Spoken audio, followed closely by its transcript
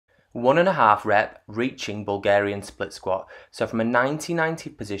1.5 rep reaching Bulgarian split squat. So from a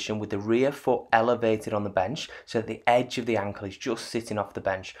 90-90 position with the rear foot elevated on the bench so that the edge of the ankle is just sitting off the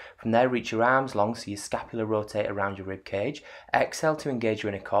bench. From there, reach your arms long so your scapula rotate around your rib cage. Exhale to engage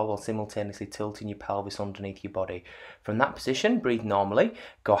your inner core while simultaneously tilting your pelvis underneath your body. From that position, breathe normally.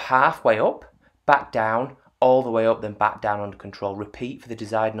 Go halfway up, back down, all the way up, then back down under control. Repeat for the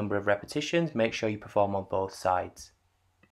desired number of repetitions. Make sure you perform on both sides.